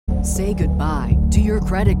Say goodbye to your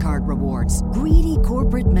credit card rewards. Greedy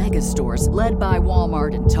corporate mega stores, led by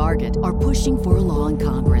Walmart and Target, are pushing for a law in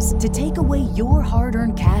Congress to take away your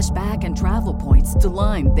hard-earned cash back and travel points to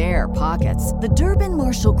line their pockets. The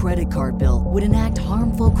Durbin-Marshall credit card bill would enact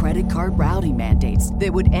harmful credit card routing mandates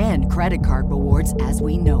that would end credit card rewards as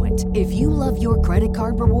we know it. If you love your credit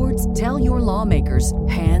card rewards, tell your lawmakers,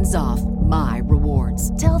 hands off my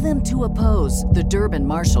rewards. Tell them to oppose the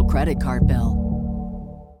Durbin-Marshall credit card bill.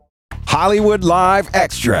 Hollywood Live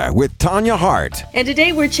Extra with Tanya Hart. And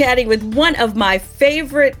today we're chatting with one of my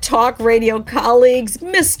favorite talk radio colleagues,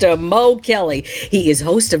 Mr. Mo Kelly. He is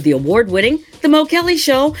host of the award-winning The Mo Kelly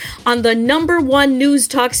Show on the #1 news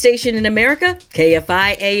talk station in America,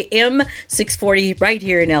 KFI AM 640 right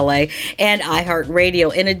here in LA, and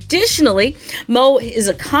iHeartRadio. And additionally, Mo is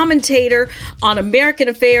a commentator on American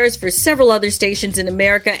affairs for several other stations in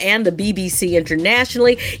America and the BBC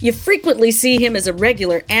internationally. You frequently see him as a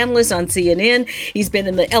regular analyst on CNN. He's been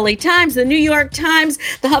in the LA Times, the New York Times,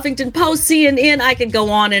 the Huffington Post, CNN. I could go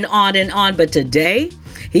on and on and on, but today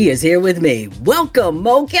he is here with me. Welcome,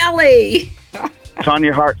 Mo Kelly.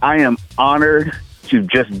 Tanya Hart, I am honored to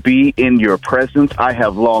just be in your presence. I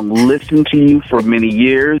have long listened to you for many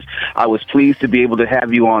years. I was pleased to be able to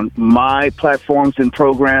have you on my platforms and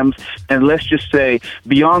programs. And let's just say,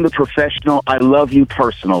 beyond the professional, I love you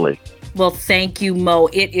personally. Well, thank you, Mo.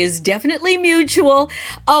 It is definitely mutual.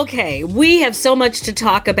 Okay, we have so much to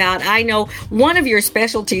talk about. I know one of your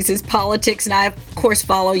specialties is politics, and I, of course,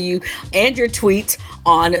 follow you and your tweets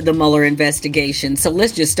on the Mueller investigation. So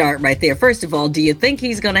let's just start right there. First of all, do you think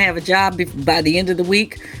he's going to have a job by the end of the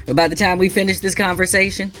week, or by the time we finish this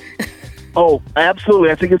conversation? Oh, absolutely.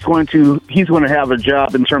 I think he's going to have a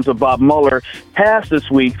job in terms of Bob Mueller past this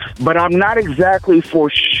week, but I'm not exactly for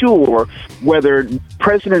sure whether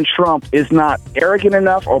President Trump is not arrogant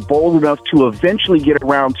enough or bold enough to eventually get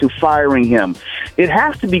around to firing him. It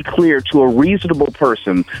has to be clear to a reasonable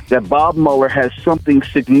person that Bob Mueller has something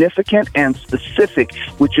significant and specific,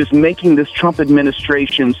 which is making this Trump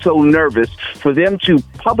administration so nervous for them to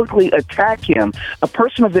publicly attack him. A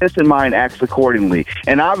person of this in mind acts accordingly.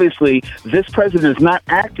 And obviously, this president is not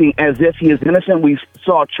acting as if he is innocent. We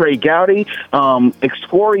saw Trey Gowdy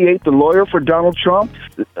excoriate the lawyer for Donald Trump,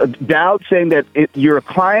 Dowd saying that you're a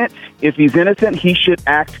client. If he's innocent, he should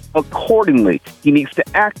act accordingly. He needs to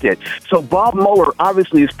act it. So Bob Mueller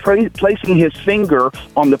obviously is placing his finger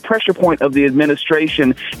on the pressure point of the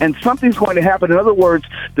administration, and something's going to happen. In other words,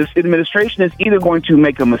 this administration is either going to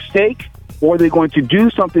make a mistake or they're going to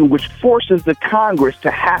do something which forces the Congress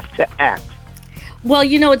to have to act. Well,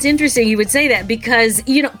 it's interesting you would say that because,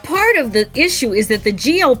 part of the issue is that the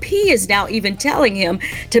GOP is now even telling him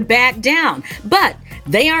to back down. But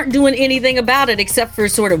they aren't doing anything about it except for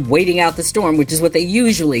sort of waiting out the storm, which is what they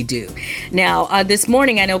usually do. Now, this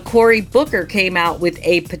morning, I know Cory Booker came out with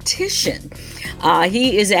a petition.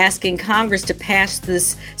 He is asking Congress to pass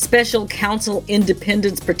this Special Counsel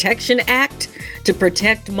Independence Protection Act to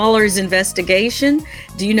protect Mueller's investigation.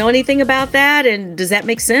 Do you know anything about that? And does that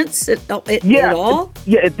make sense at all?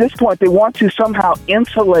 Yeah, at this point, they want to somehow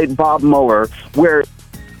insulate Bob Mueller, where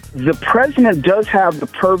the president does have the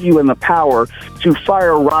purview and the power to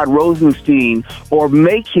fire Rod Rosenstein or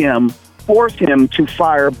force him to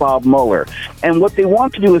fire Bob Mueller. And what they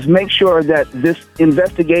want to do is make sure that this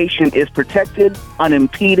investigation is protected,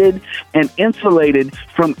 unimpeded, and insulated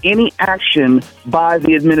from any action by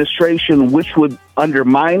the administration which would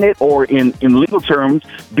undermine it or, in legal terms,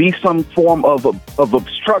 be some form of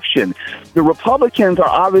obstruction. The Republicans are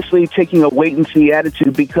obviously taking a wait-and-see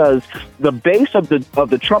attitude because the base of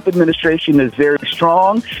the Trump administration is very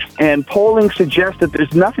strong, and polling suggests that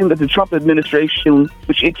there's nothing that the Trump administration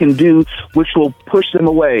which it can do which will push them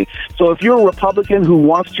away. So if you're a Republican who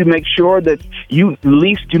wants to make sure that you at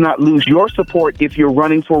least do not lose your support if you're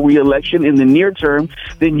running for re-election in the near term,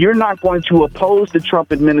 then you're not going to oppose the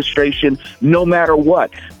Trump administration no matter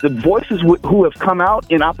what. The voices who have come out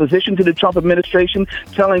in opposition to the Trump administration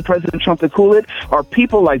telling President Trump to cool it are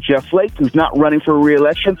people like Jeff Flake, who's not running for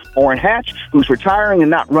re-election, Orrin Hatch, who's retiring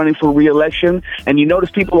and not running for re-election, and you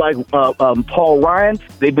notice people like Paul Ryan,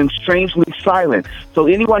 they've been strangely silent. So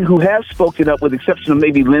anyone who has spoken up, with the exception of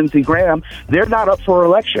maybe Lindsey Graham, they're not up for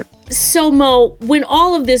election. So, Mo, when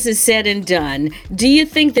all of this is said and done, do you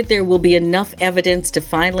think that there will be enough evidence to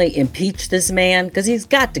finally impeach this man? Because he's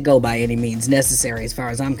got to go by any means necessary, as far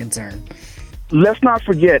as I'm concerned. Let's not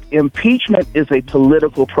forget, impeachment is a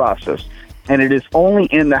political process, and it is only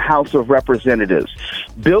in the House of Representatives.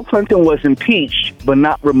 Bill Clinton was impeached, but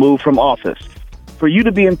not removed from office. For you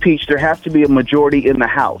to be impeached, there has to be a majority in the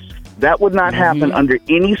House. That would not happen under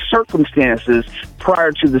any circumstances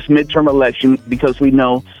prior to this midterm election, because we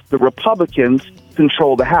know the Republicans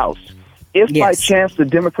control the House. If by chance the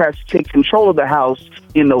Democrats take control of the House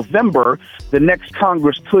in November, the next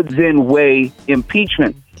Congress could then weigh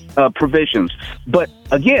impeachment provisions. But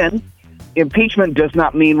again, impeachment does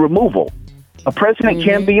not mean removal. A president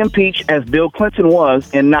can be impeached, as Bill Clinton was,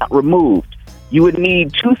 and not removed. You would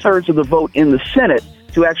need 2/3 of the vote in the Senate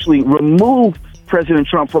to actually remove President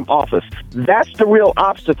Trump from office. That's the real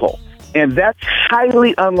obstacle. And that's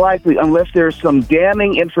highly unlikely unless there's some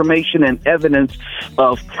damning information and evidence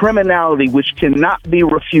of criminality which cannot be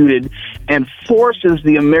refuted and forces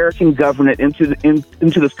the American government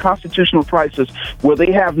into this constitutional crisis where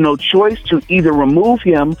they have no choice to either remove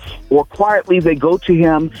him or quietly they go to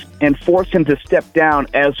him and force him to step down,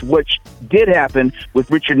 as which did happen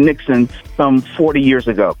with Richard Nixon some 40 years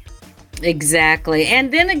ago. Exactly.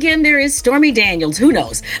 And then again, there is Stormy Daniels. Who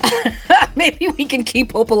knows? Maybe we can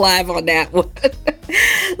keep hope alive on that one.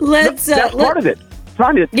 That's part of it.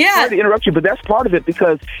 Sorry to interrupt you, but that's part of it,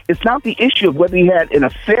 because it's not the issue of whether he had an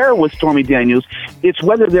affair with Stormy Daniels. It's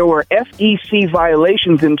whether there were FEC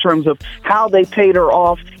violations in terms of how they paid her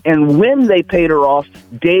off and when they paid her off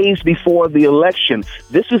days before the election.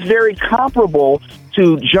 This is very comparable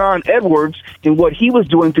to John Edwards in what he was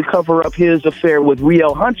doing to cover up his affair with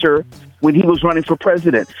Rielle Hunter when he was running for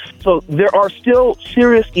president. So there are still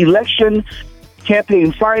serious election,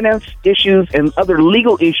 campaign finance issues, and other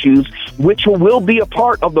legal issues which will be a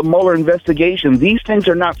part of the Mueller investigation. These things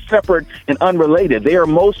are not separate and unrelated. They are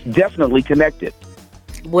most definitely connected.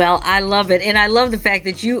 Well, I love it. And I love the fact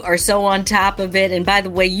that you are so on top of it. And by the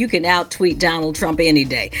way, you can out-tweet Donald Trump any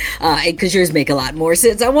day because yours make a lot more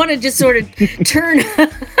sense. I want to just sort of turn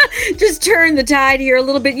the tide here a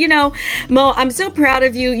little bit. You know, Mo, I'm so proud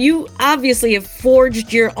of you. You obviously have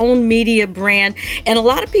forged your own media brand. And a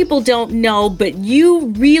lot of people don't know, but you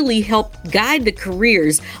really helped guide the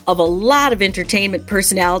careers of a lot of entertainment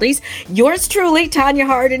personalities. Yours truly, Tanya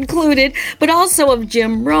Hart included, but also of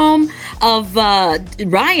Jim Rome, of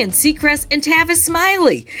Ryan Seacrest, and Tavis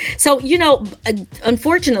Smiley. So, you know,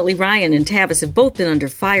 unfortunately, Ryan and Tavis have both been under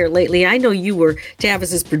fire lately. I know you were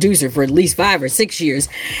Tavis's producer for at least 5 or 6 years.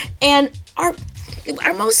 And are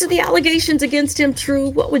most of the allegations against him true?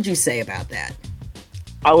 What would you say about that?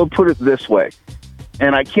 I would put it this way,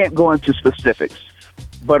 and I can't go into specifics,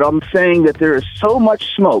 but I'm saying that there is so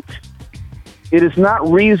much smoke. It is not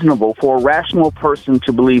reasonable for a rational person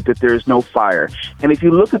to believe that there is no fire. And if you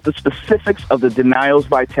look at the specifics of the denials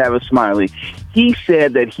by Tavis Smiley, he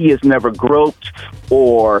said that he has never groped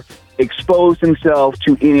or exposed himself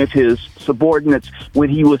to any of his subordinates when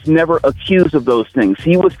he was never accused of those things.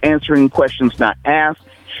 He was answering questions not asked.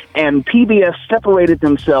 And PBS separated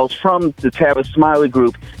themselves from the Tavis Smiley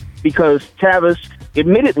group because Tavis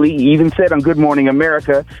admittedly, he even said on Good Morning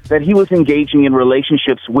America that he was engaging in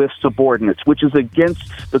relationships with subordinates, which is against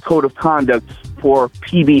the code of conduct for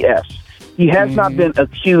PBS. He has not been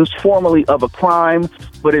accused formally of a crime,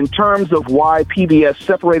 but in terms of why PBS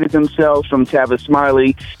separated themselves from Tavis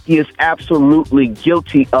Smiley, he is absolutely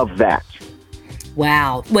guilty of that.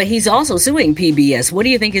 Wow. Well, he's also suing PBS. What do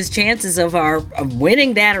you think his chances of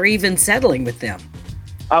winning that or even settling with them?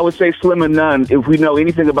 I would say slim and none. If we know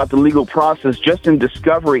anything about the legal process, just in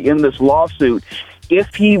discovery in this lawsuit,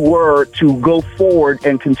 if he were to go forward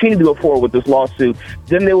and continue to go forward with this lawsuit,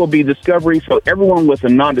 then there will be discovery. So everyone with a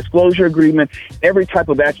non-disclosure agreement, every type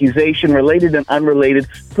of accusation, related and unrelated,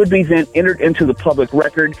 could be then entered into the public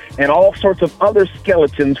record, and all sorts of other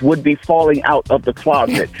skeletons would be falling out of the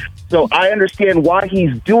closet. So I understand why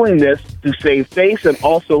he's doing this, to save face and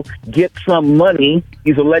also get some money.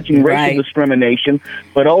 He's alleging racial discrimination,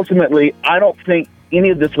 but ultimately, I don't think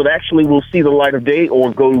any of this will see the light of day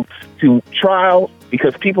or go to trial,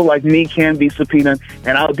 because people like me can be subpoenaed,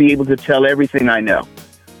 and I'll be able to tell everything I know.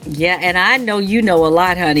 Yeah, and I know you know a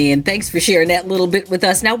lot, honey, and thanks for sharing that little bit with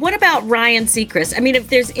us. Now, what about Ryan Seacrest? I mean, if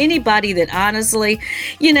there's anybody that honestly,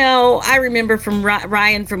 you know, I remember from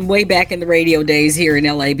Ryan from way back in the radio days here in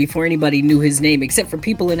L.A. before anybody knew his name except for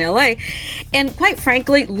people in L.A. And quite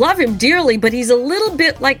frankly, love him dearly, but he's a little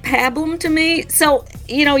bit like Pablum to me. So,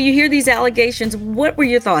 you know, you hear these allegations. What were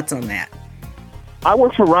your thoughts on that? I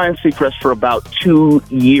worked for Ryan Seacrest for about 2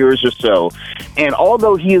 years or so, and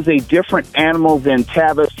although he is a different animal than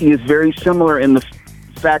Tavis, he is very similar in the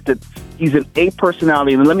fact that he's an A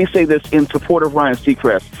personality. And let me say this in support of Ryan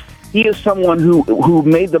Seacrest. He is someone who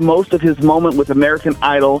made the most of his moment with American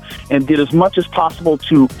Idol and did as much as possible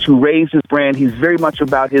to raise his brand. He's very much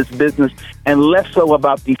about his business and less so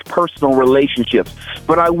about these personal relationships.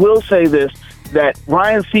 But I will say this, that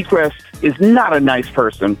Ryan Seacrest is not a nice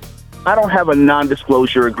person. I don't have a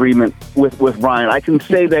non-disclosure agreement with Ryan. I can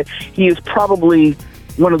say that he is probably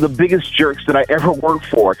one of the biggest jerks that I ever worked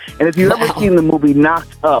for. And if you've ever seen the movie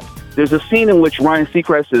Knocked Up, there's a scene in which Ryan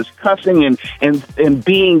Seacrest is cussing and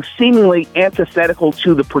being seemingly antithetical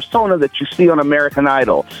to the persona that you see on American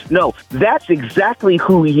Idol. No, that's exactly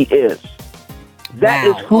who he is. That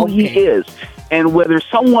is who he is. And whether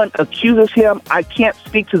someone accuses him, I can't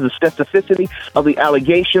speak to the specificity of the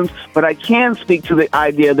allegations, but I can speak to the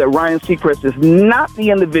idea that Ryan Seacrest is not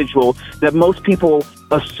the individual that most people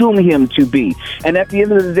assume him to be. And at the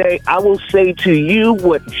end of the day, I will say to you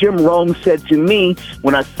what Jim Rome said to me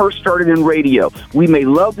when I first started in radio. We may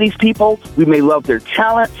love these people, we may love their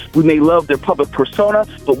talent, we may love their public persona,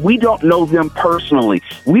 but we don't know them personally.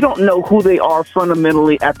 We don't know who they are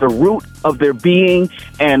fundamentally at the root of their being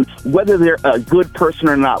and whether they're a good person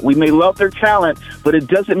or not. We may love their talent, but it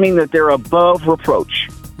doesn't mean that they're above reproach.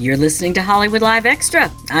 You're listening to Hollywood Live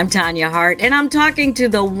Extra. I'm Tanya Hart, and I'm talking to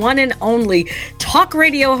the one and only talk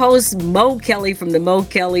radio host, Mo Kelly from The Mo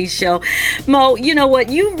Kelly Show. Mo, you know what?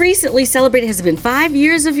 You recently celebrated, has it been 5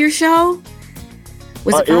 years of your show?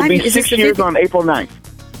 Was it 5 years? It'll be 6 years on April 9th.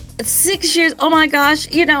 6 years. Oh my gosh.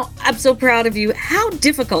 You know, I'm so proud of you. How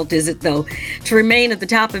difficult is it, though, to remain at the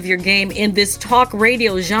top of your game in this talk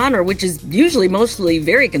radio genre, which is usually mostly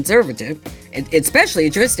very conservative, especially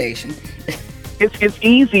at your station? It's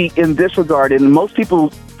easy in this regard, and most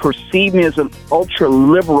people perceive me as an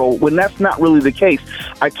ultra-liberal when that's not really the case.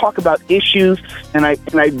 I talk about issues, and I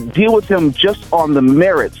deal with them just on the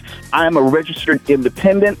merits. I am a registered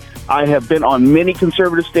independent. I have been on many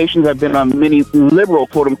conservative stations. I've been on many liberal,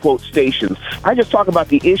 quote-unquote, stations. I just talk about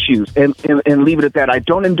the issues and leave it at that. I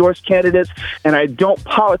don't endorse candidates, and I don't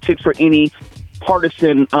politic for any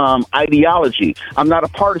partisan ideology. I'm not a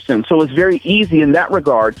partisan, so it's very easy in that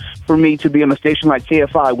regard for me to be on a station like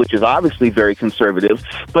KFI, which is obviously very conservative,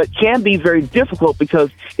 but can be very difficult because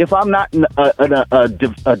if I'm not a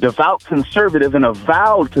devout conservative and a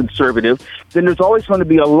vowed conservative, then there's always going to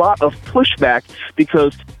be a lot of pushback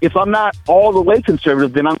because if I'm not all the way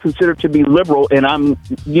conservative, then I'm considered to be liberal and I'm,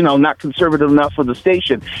 not conservative enough for the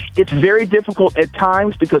station. It's very difficult at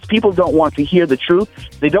times because people don't want to hear the truth.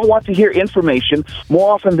 They don't want to hear information.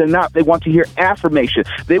 More often than not, they want to hear affirmation.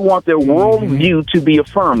 They want their worldview to be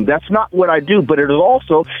affirmed. That's not what I do, but it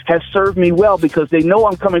also has served me well because they know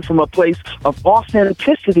I'm coming from a place of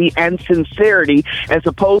authenticity and sincerity as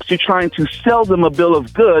opposed to trying to sell them a bill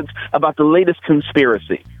of goods about the latest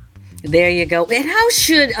conspiracy. There you go. And how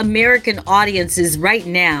should American audiences right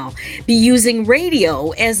now be using radio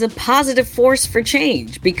as a positive force for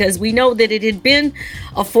change? Because we know that it had been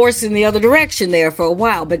a force in the other direction there for a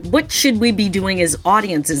while. But what should we be doing as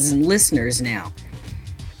audiences and listeners now?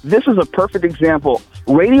 This is a perfect example.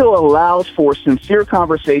 Radio allows for sincere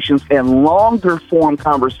conversations and longer form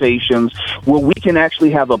conversations where we can actually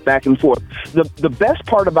have a back and forth. The best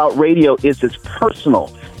part about radio is it's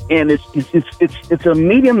personal. And it's a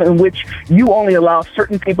medium in which you only allow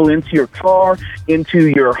certain people into your car, into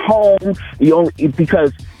your home,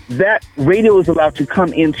 because that radio is allowed to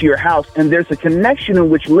come into your house, and there's a connection in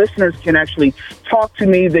which listeners can actually talk to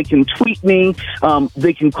me, they can tweet me,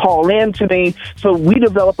 they can call in to me. So we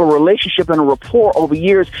develop a relationship and a rapport over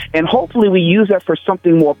years, and hopefully we use that for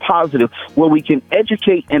something more positive, where we can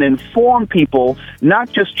educate and inform people,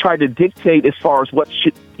 not just try to dictate as far as what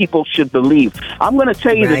people should believe. I'm going to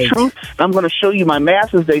tell you the truth. I'm going to show you my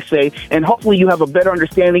math, as they say, and hopefully you have a better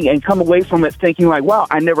understanding and come away from it thinking like, wow,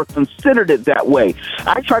 I never considered it that way.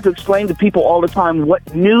 I try to explain to people all the time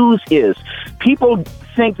what news is. People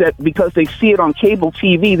think that because they see it on cable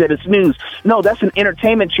TV that it's news. No, that's an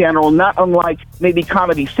entertainment channel, not unlike maybe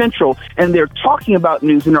Comedy Central, and they're talking about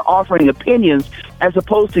news and they're offering opinions as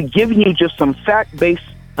opposed to giving you just some fact-based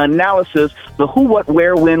analysis, the who, what,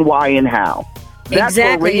 where, when, why, and how. That's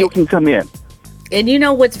where radio can come in. And you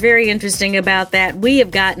know what's very interesting about that? We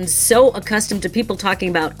have gotten so accustomed to people talking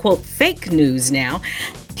about, quote, fake news now.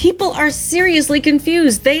 People are seriously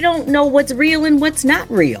confused. They don't know what's real and what's not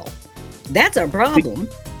real. That's our problem.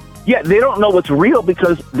 Yeah, they don't know what's real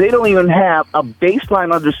because they don't even have a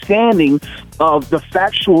baseline understanding of the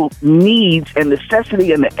factual needs and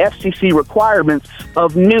necessity and the FCC requirements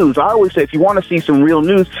of news. I always say if you want to see some real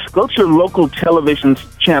news, go to your local television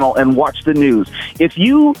channel and watch the news. If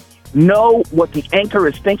you know what the anchor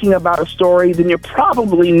is thinking about a story, then you're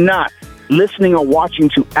probably not listening or watching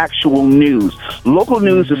to actual news. Local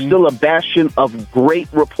news is still a bastion of great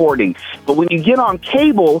reporting. But when you get on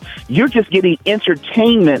cable, you're just getting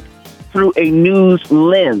entertainment through a news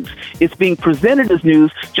lens. It's being presented as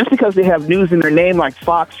news. Just because they have news in their name like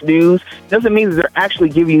Fox News doesn't mean that they're actually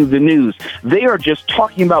giving you the news. They are just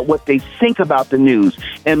talking about what they think about the news.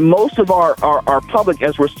 And most of our public,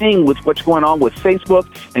 as we're seeing with what's going on with Facebook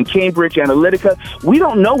and Cambridge Analytica, we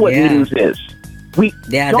don't know what news is. We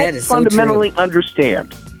don't fundamentally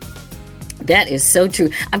understand. That is so true.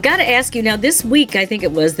 I've got to ask you now, this week, I think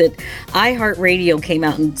it was that iHeartRadio came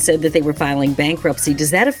out and said that they were filing bankruptcy. Does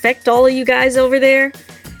that affect all of you guys over there?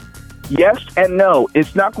 Yes and no.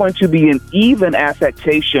 It's not going to be an even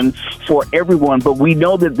affectation for everyone, but we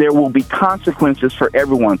know that there will be consequences for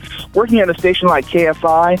everyone. Working at a station like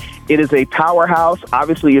KFI, it is a powerhouse.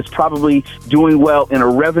 Obviously, it's probably doing well in a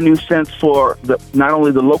revenue sense for not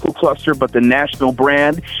only the local cluster, but the national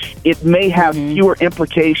brand. It may have fewer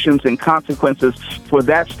implications and consequences for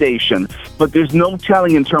that station, but there's no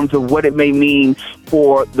telling in terms of what it may mean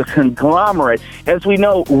for the conglomerate. As we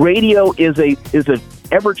know, radio is a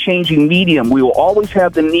ever-changing medium. We will always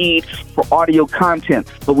have the need for audio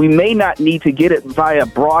content, but we may not need to get it via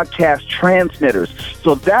broadcast transmitters.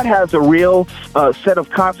 So that has a real set of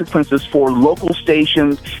consequences for local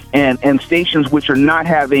stations and stations which are not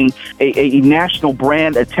having a national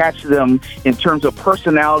brand attached to them in terms of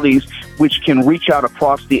personalities which can reach out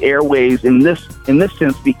across the airwaves, in this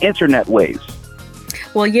sense, the internet waves.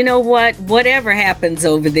 Well, you know what? Whatever happens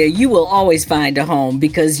over there, you will always find a home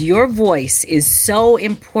because your voice is so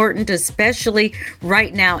important, especially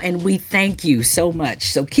right now. And we thank you so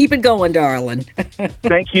much. So keep it going, darling.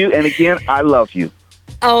 Thank you. And again, I love you.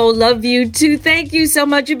 Oh, love you too. Thank you so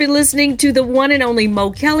much. You've been listening to the one and only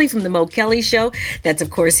Mo Kelly from the Mo Kelly Show. That's,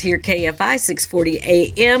 of course, here KFI 640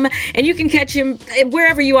 AM. And you can catch him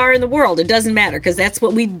wherever you are in the world. It doesn't matter because that's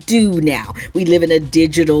what we do now. We live in a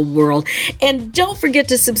digital world. And don't forget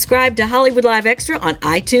to subscribe to Hollywood Live Extra on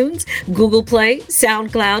iTunes, Google Play,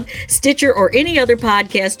 SoundCloud, Stitcher, or any other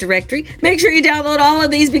podcast directory. Make sure you download all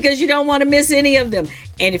of these because you don't want to miss any of them.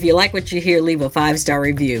 And if you like what you hear, leave a 5-star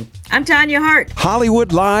review. I'm Tanya Hart.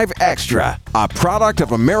 Hollywood Live Extra, a product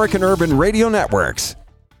of American Urban Radio Networks.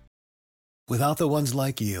 Without the ones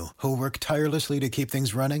like you, who work tirelessly to keep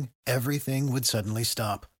things running, everything would suddenly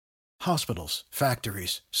stop. Hospitals,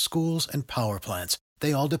 factories, schools, and power plants,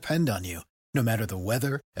 they all depend on you. No matter the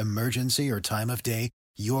weather, emergency, or time of day,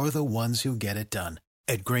 you're the ones who get it done.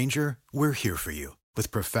 At Grainger, we're here for you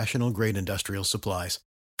with professional-grade industrial supplies.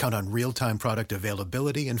 Count on real-time product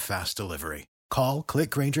availability and fast delivery. Call, click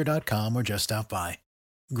Grainger.com, or just stop by.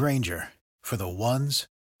 Grainger, for the ones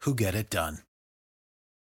who get it done.